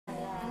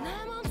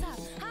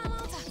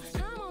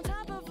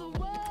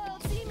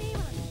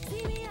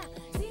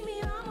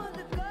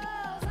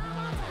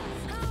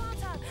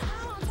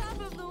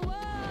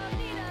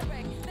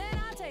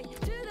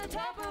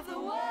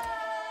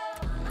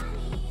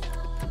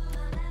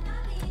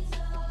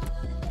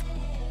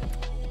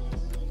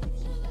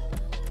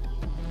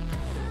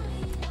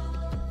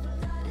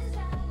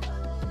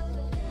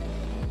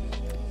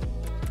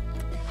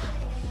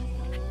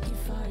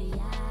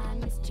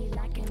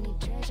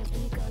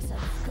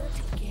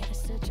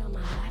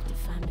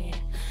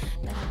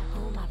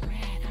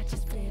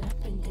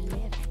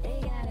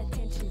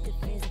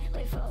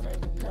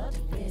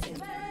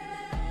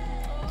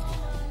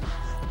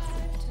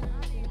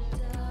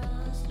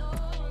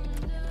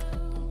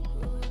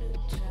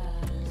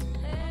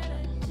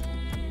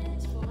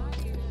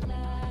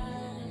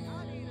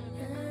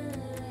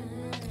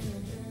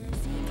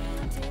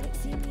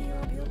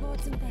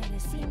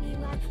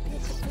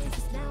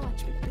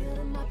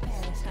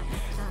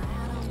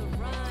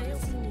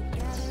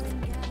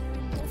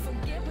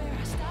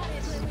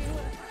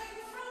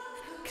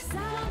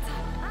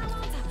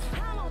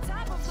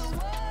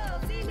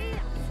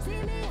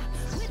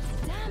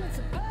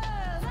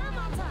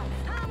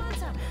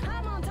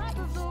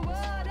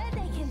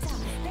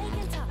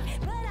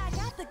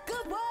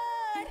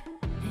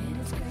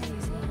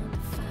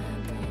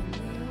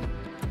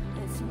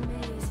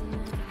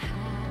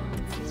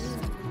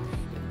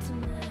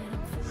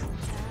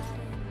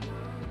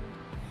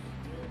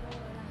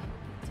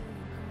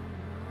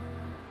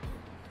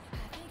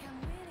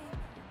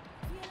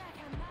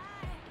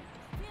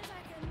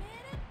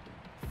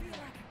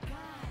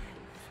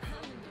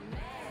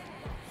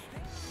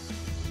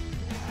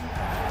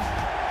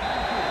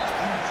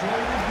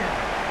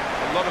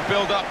A lot of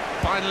build-up.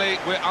 Finally,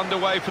 we're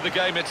underway for the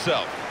game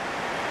itself.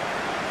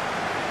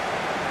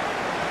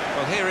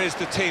 Well, here is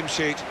the team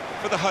sheet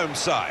for the home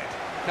side.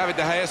 David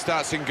De Gea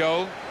starts in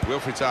goal.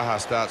 Wilfried Zaha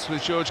starts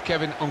with George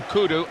Kevin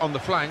Nkudu on the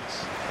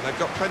flanks. And they've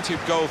got plenty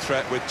of goal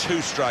threat with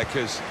two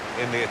strikers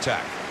in the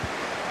attack.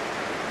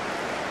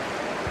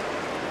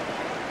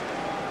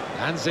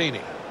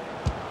 Lanzini.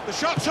 The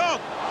shot's on!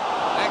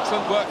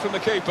 Excellent work from the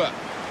keeper.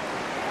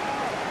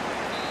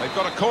 They've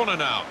got a corner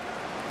now.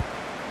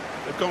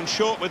 They've gone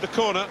short with the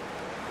corner.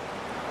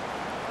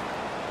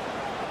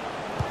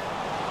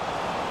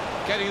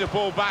 Getting the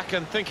ball back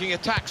and thinking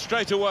attack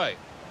straight away.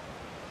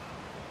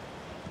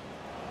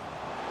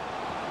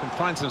 Can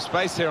find some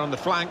space here on the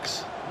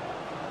flanks.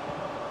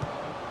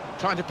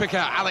 Trying to pick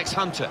out Alex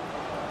Hunter.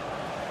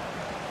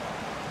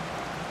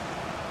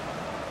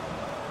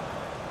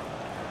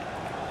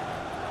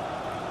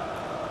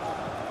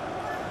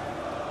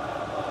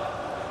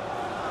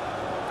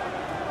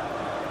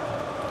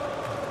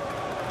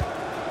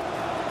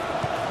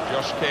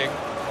 Josh King.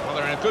 Well,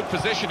 they're in a good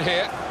position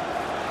here.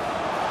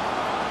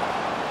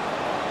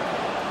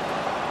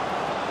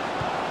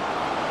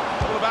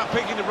 All about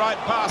picking the right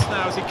pass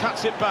now as he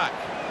cuts it back.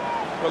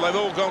 Well, they've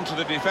all gone to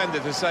the defender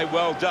to say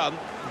well done.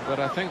 But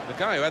I think the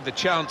guy who had the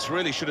chance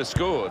really should have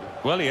scored.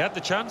 Well, he had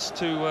the chance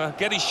to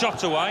get his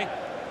shot away,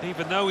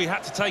 even though he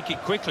had to take it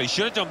quickly.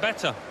 Should have done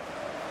better.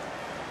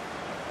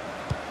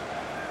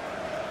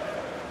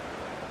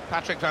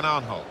 Patrick van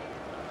Aanholt.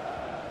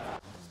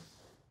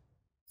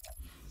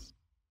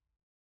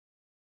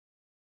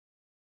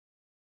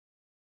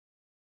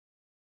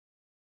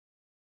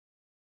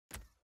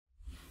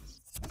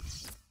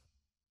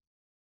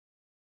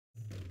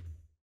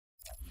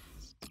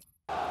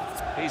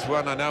 He's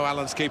one I know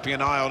Alan's keeping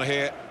an eye on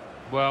here.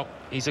 Well,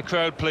 he's a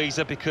crowd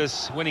pleaser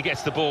because when he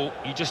gets the ball,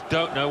 you just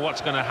don't know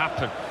what's going to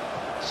happen.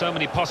 So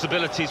many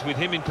possibilities with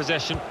him in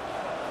possession.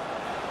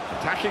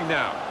 Attacking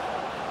now.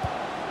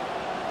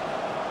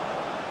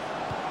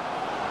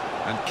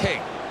 And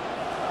King.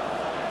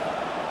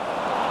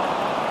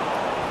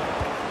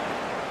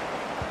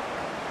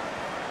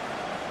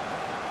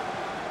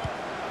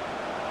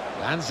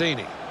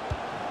 Lanzini.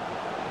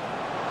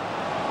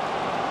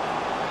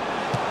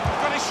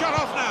 Got his shot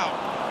off now.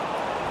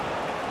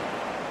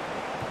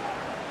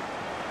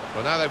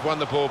 Well, now they've won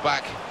the ball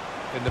back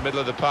in the middle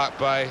of the park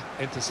by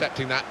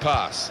intercepting that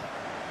pass.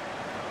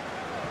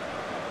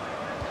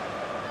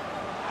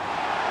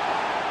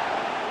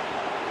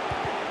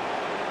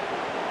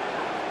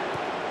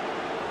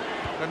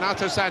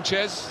 Renato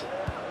Sanchez.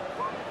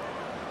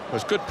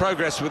 There's good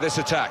progress with this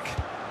attack.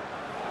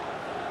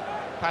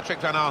 Patrick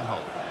van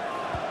Aanholt.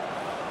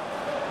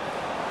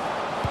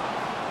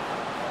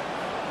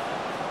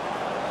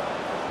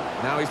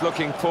 Now he's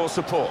looking for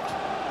support.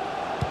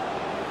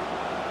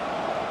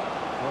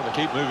 Well, they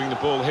keep moving the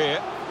ball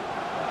here.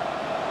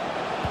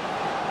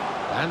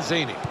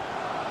 Lanzini.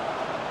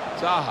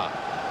 Zaha.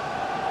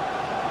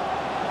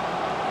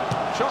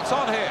 Shots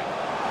on here.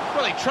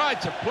 Well, he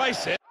tried to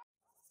place it.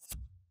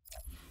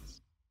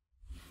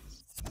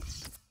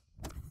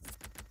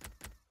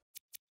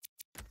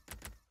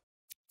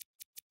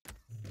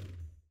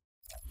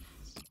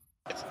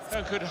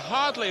 And could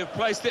hardly have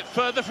placed it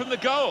further from the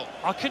goal.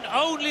 I can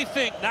only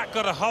think that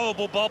got a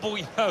horrible bobble.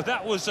 You know,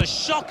 that was a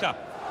shocker.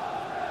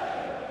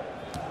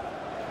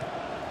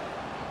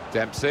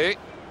 Dempsey.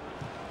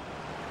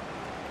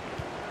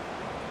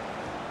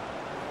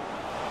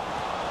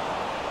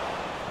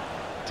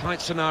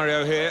 Tight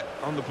scenario here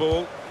on the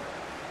ball.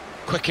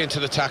 Quick into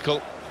the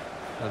tackle.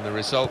 And the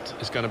result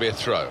is going to be a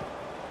throw.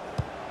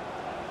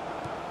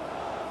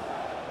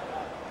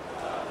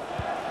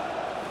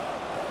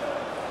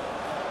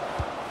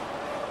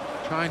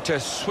 Trying to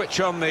switch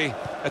on the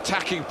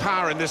attacking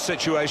power in this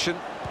situation.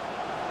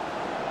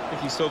 I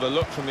think he saw the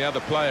look from the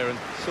other player and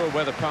saw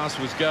where the pass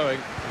was going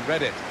and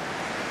read it.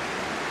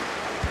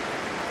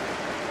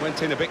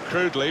 Went in a bit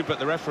crudely, but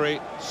the referee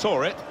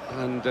saw it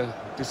and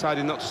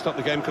decided not to stop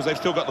the game because they've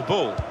still got the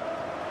ball.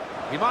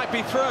 He might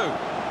be through.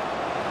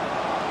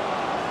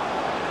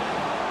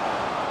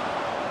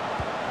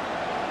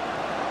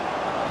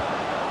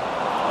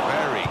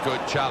 Very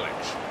good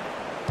challenge.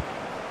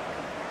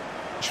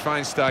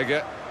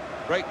 Schweinsteiger.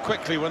 Break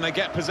quickly when they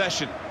get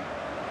possession.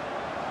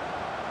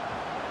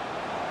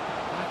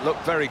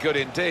 looked very good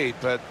indeed,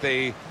 but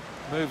the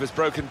move has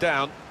broken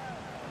down.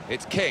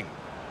 It's King.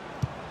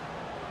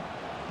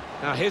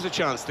 Now here's a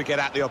chance to get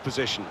at the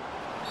opposition.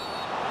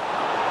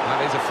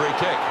 That is a free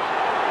kick.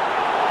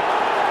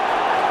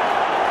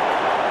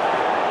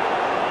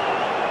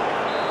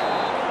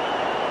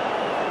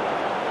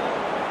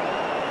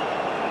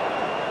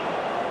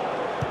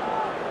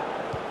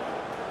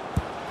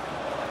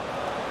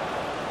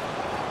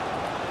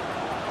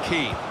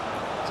 Keane.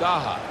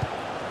 Zaha.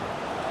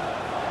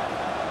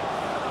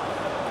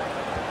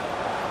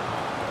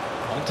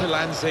 On to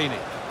Lanzini.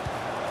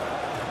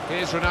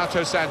 Here's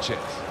Renato Sanchez.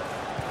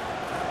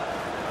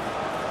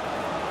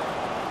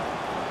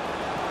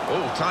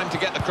 Oh, time to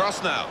get the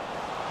cross now.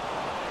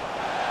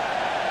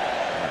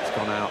 That's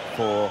gone out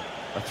for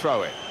a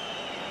throw-in.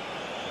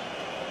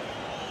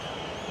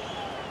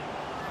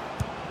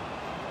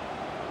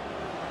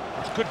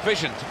 It's good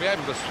vision to be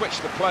able to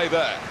switch the play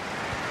there.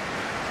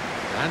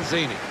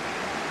 Lanzini.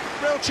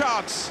 Real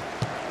chance.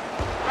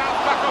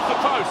 Bounced back off the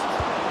post.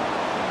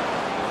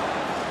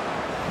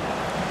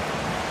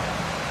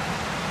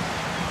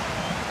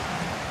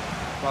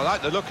 Well, I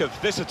like the look of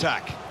this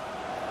attack.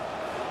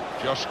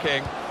 Josh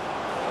King.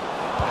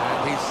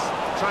 And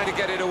he's trying to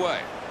get it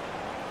away.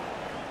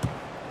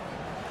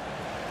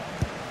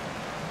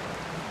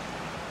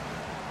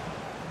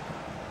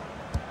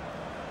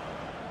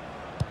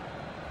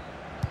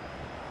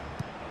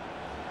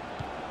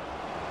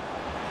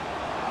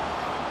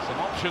 Some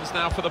options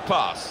now for the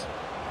pass.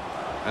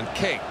 And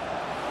King.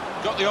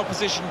 Got the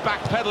opposition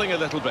backpedaling a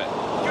little bit.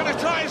 Gonna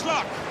try his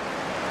luck.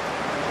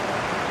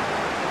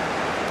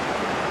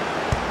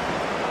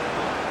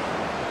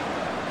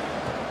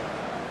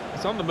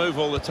 He's on the move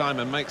all the time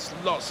and makes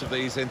lots of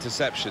these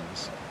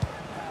interceptions.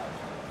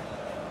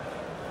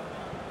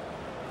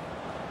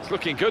 It's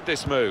looking good,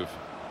 this move.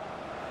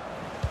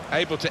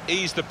 Able to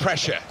ease the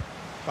pressure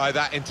by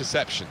that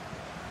interception.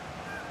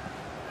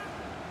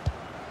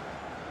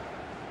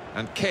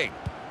 And King.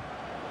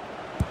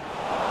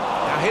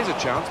 Now here's a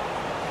chance.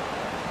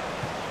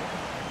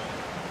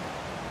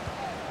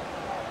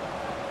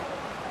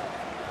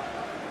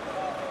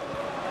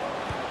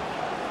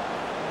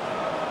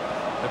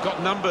 They've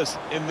got numbers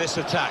in this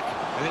attack,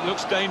 and it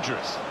looks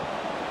dangerous.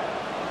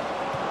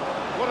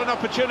 What an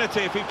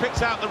opportunity if he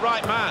picks out the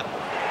right man.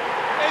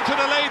 Into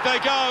the lead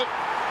they go.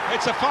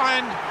 It's a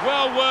fine,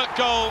 well-worked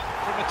goal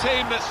from a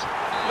team that's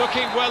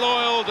looking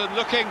well-oiled and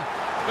looking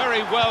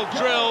very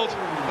well-drilled.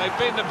 They've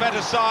been the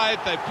better side.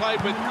 They've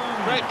played with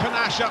great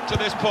panache up to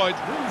this point,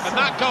 and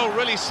that goal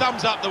really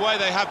sums up the way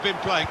they have been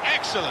playing.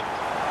 Excellent.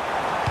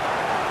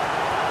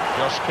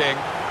 Josh King.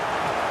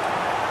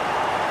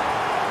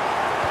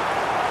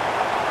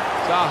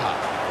 Zaha.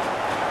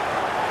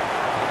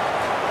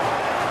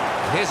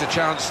 Here's a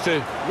chance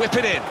to whip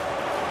it in.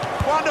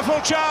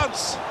 Wonderful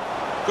chance.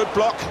 Good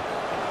block. The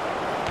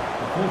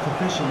fourth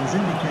official has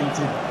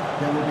indicated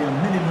there will be a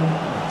minimum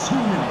of 2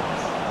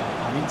 minutes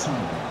of added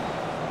time.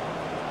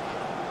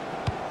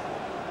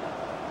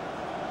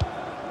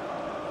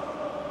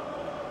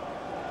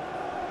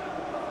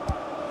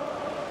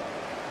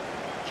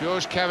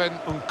 George Kevin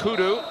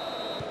Nkudu.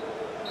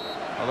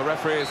 Well, the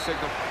referee has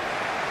signalled.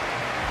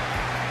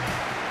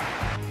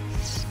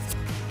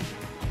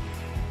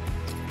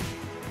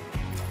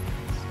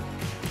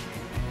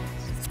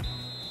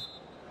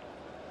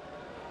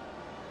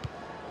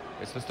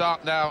 It's the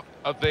start now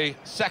of the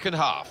second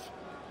half.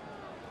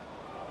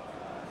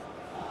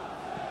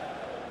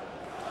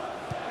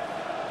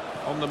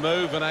 On the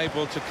move and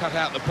able to cut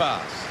out the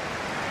pass.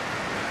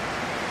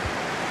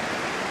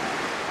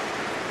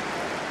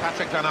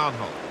 Patrick Van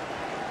Aanholt.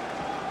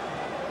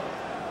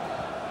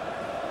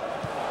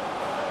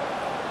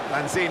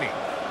 Lanzini.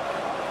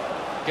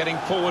 Getting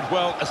forward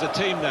well as a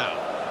team now.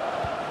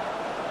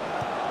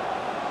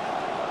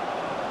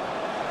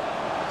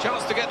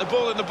 Chance to get the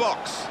ball in the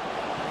box.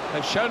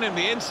 They've shown him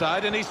the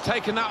inside and he's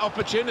taken that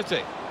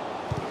opportunity.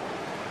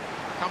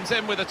 Comes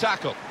in with a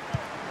tackle.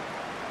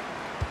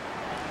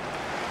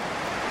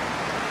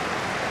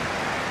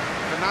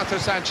 Renato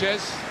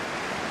Sanchez.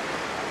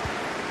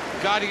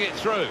 Guiding it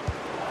through.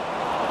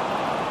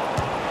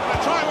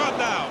 Gonna try one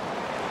now.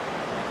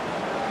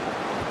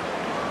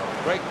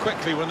 Break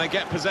quickly when they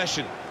get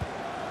possession.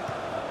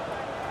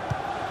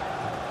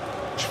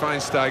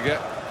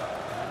 Schweinsteiger.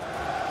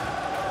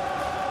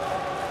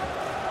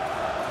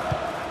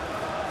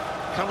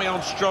 Coming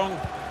on strong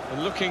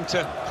and looking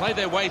to play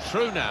their way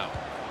through now.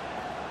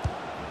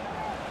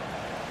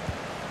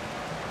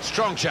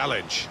 Strong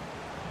challenge.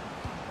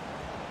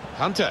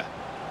 Hunter.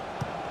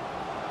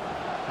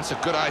 That's a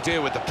good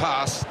idea with the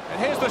pass. And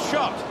here's the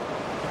shot.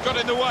 Got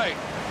in the way.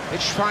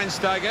 It's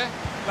Schweinsteiger.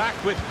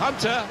 Back with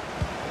Hunter.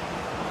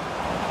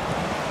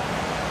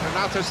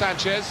 Renato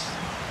Sanchez.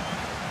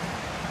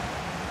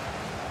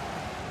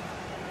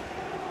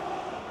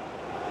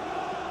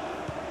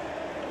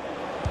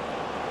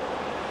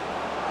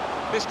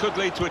 This could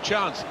lead to a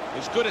chance.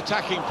 It's good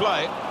attacking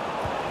play.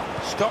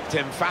 Stopped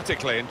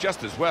emphatically and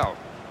just as well.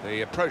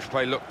 The approach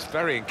play looked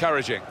very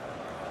encouraging.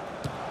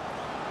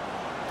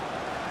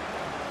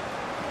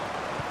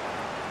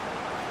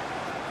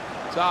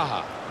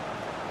 Zaha.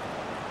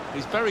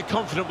 He's very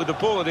confident with the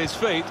ball at his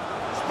feet.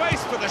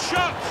 Space for the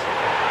shot!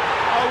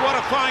 Oh, what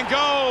a fine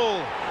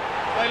goal!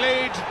 They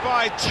lead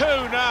by 2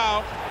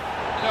 now.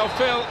 They'll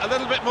feel a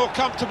little bit more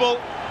comfortable,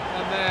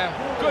 and they're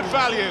good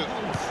value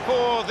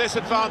for this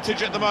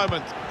advantage at the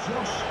moment.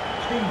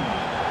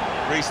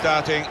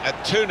 Restarting at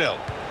 2-0.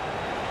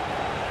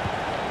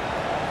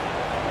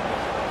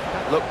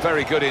 That looked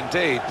very good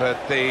indeed, but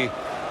the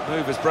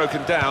move has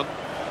broken down.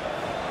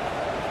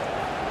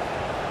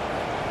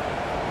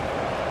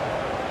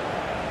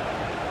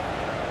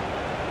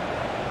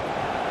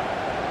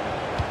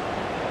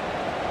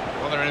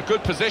 Well, they're in a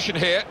good position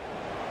here.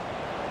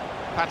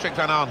 Patrick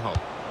Van Aanholt.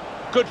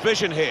 Good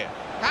vision here.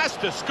 Has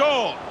to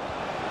score.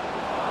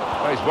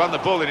 Well, he's won the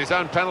ball in his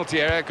own penalty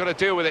area. Got to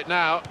deal with it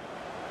now.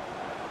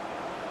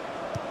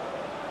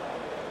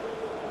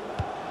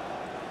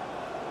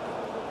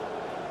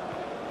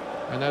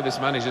 I know this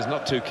manager's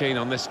not too keen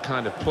on this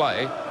kind of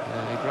play.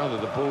 He'd rather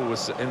the ball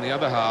was in the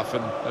other half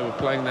and they were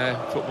playing their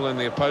football in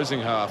the opposing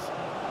half.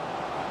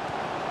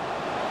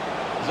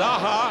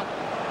 Zaha.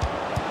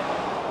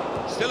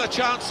 Still a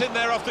chance in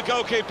there off the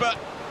goalkeeper.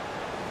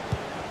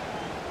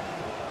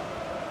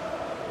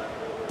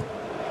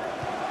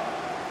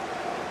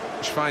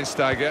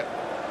 Schweinsteiger.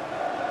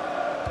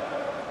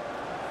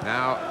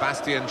 Now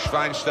Bastian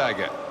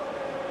Schweinsteiger.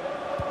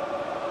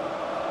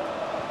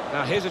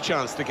 Now here's a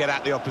chance to get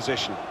at the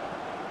opposition.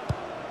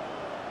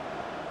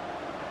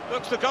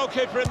 Looks the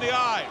goalkeeper in the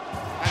eye,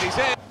 and he's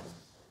in.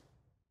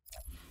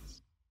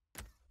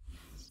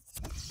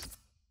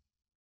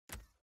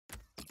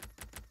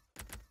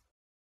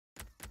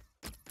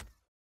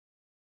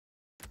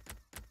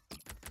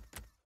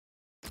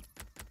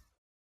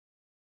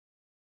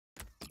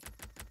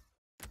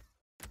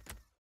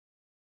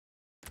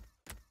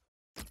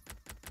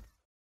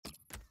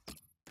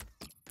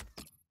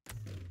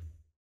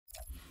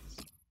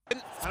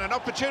 And an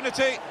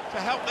opportunity to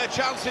help their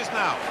chances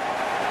now.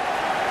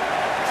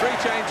 3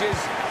 changes,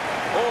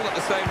 all at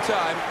the same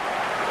time.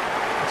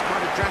 It's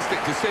quite a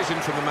drastic decision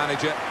from the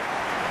manager.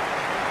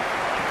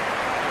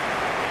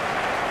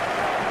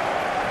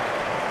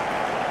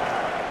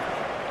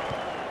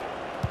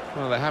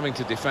 Well, they're having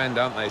to defend,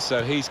 aren't they?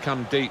 So he's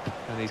come deep,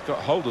 and he's got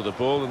hold of the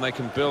ball, and they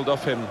can build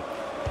off him.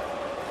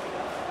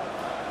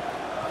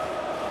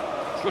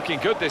 It's looking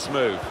good, this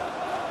move.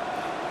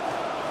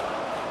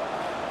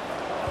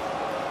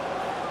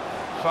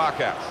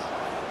 Farkas.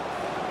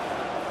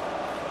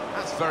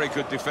 That's very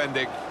good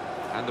defending,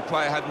 and the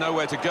player had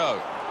nowhere to go.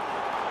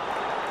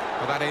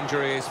 Well, that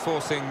injury is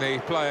forcing the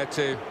player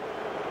to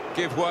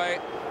give way,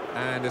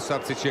 and a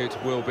substitute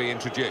will be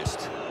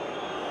introduced.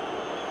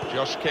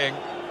 Josh King.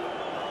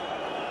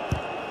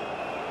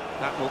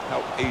 That will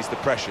help ease the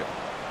pressure.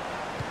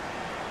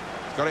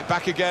 He's got it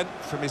back again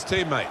from his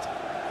teammate.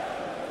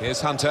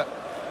 Here's Hunter.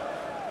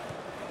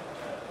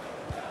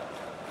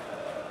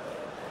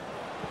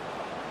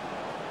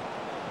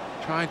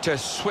 Trying to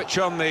switch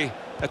on the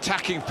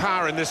attacking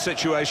power in this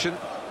situation.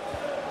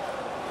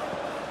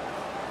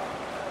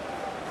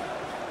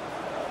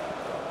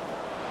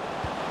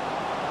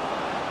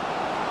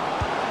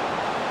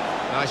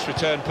 Nice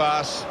return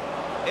pass.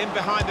 In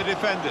behind the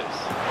defenders.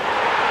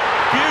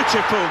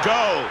 Beautiful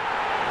goal.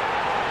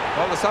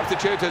 Well, the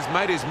substitute has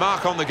made his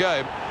mark on the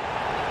game.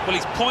 Well,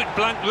 he's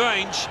point-blank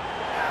range,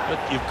 but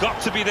you've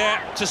got to be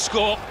there to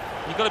score.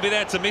 You've got to be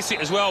there to miss it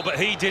as well, but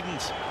he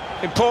didn't.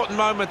 Important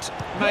moment,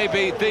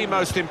 maybe the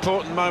most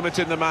important moment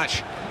in the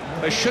match.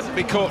 They shouldn't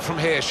be caught from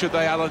here, should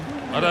they, Alan?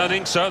 I don't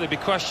think so. There'll be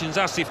questions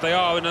asked if they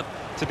are, and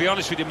to be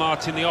honest with you,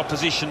 Martin, the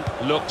opposition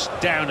looks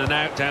down and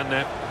out, down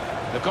now.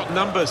 They've got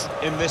numbers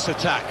in this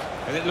attack,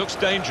 and it looks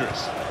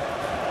dangerous.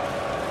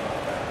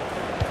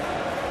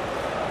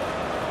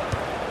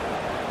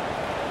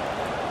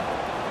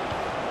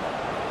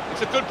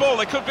 It's a good ball,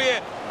 they could be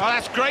it. Oh,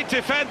 that's great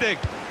defending.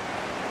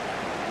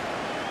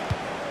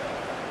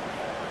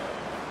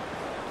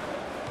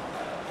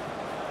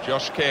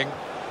 Josh King.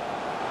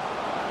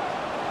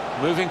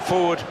 Moving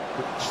forward,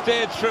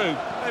 steered through.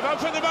 They've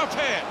opened them up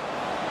here.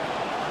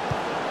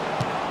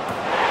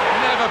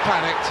 Never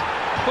panicked.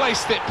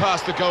 Placed it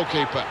past the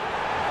goalkeeper.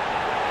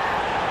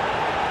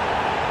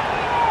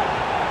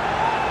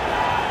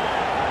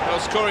 Well,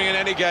 scoring in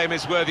any game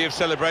is worthy of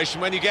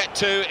celebration. When you get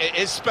 2, it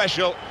is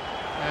special.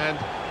 And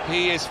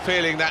he is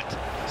feeling that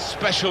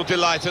special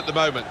delight at the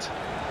moment.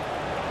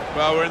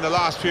 Well, we're in the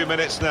last few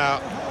minutes now,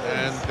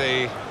 and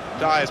the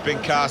die has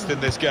been cast in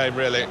this game,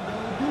 really.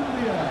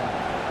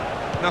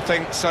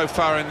 Nothing so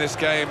far in this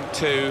game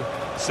to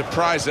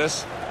surprise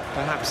us.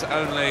 Perhaps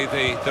only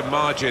the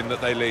margin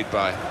that they lead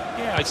by.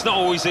 Yeah, it's not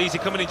always easy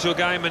coming into a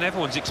game and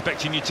everyone's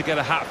expecting you to get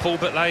a hatful,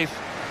 but they've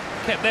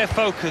kept their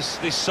focus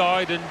this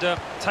side and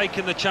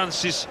taken the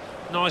chances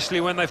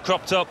nicely when they've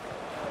cropped up.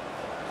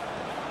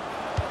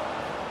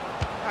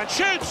 And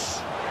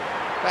shoots!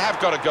 They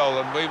have got a goal,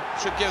 and we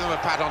should give them a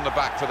pat on the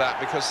back for that,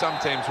 because some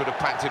teams would have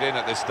packed it in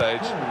at this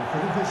stage.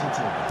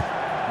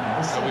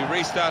 So we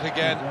restart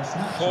again,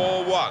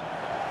 4-1.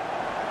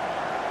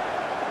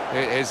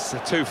 It is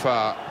too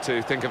far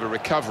to think of a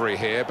recovery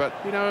here, but,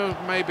 you know,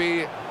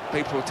 maybe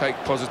people take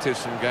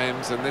positives from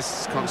games, and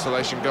this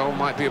consolation goal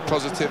might be a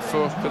positive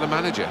for the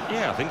manager.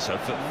 Yeah, I think so,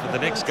 for the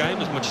next game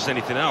as much as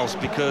anything else,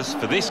 because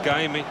for this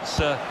game it's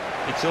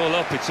all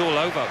up, it's all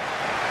over.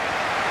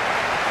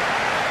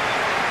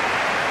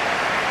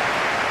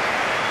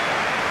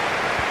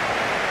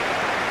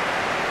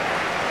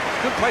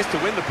 Good place to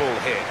win the ball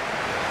here.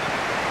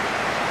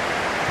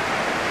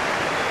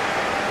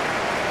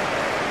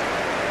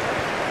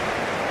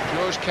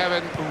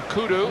 Kevin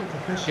Nkudu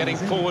getting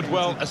forward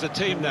well as a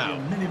team now.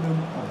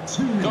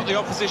 Got the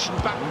opposition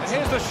back.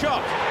 Here's the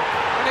shot,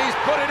 and he's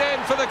put it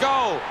in for the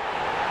goal.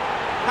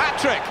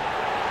 Hat-trick,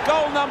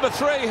 goal number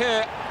 3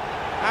 here,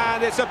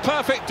 and it's a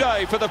perfect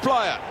day for the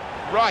player.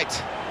 Right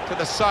to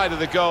the side of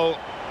the goal,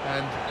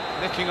 and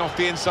nicking off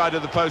the inside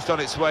of the post on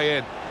its way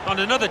in. On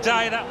another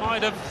day that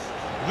might have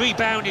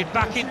rebounded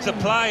back into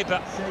play,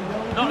 but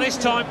not this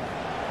time.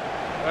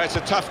 Well, it's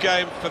a tough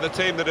game for the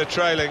team that are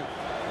trailing.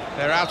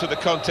 They're out of the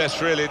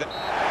contest, really. And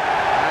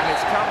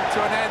it's come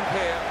to an end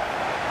here.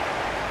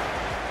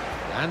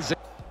 And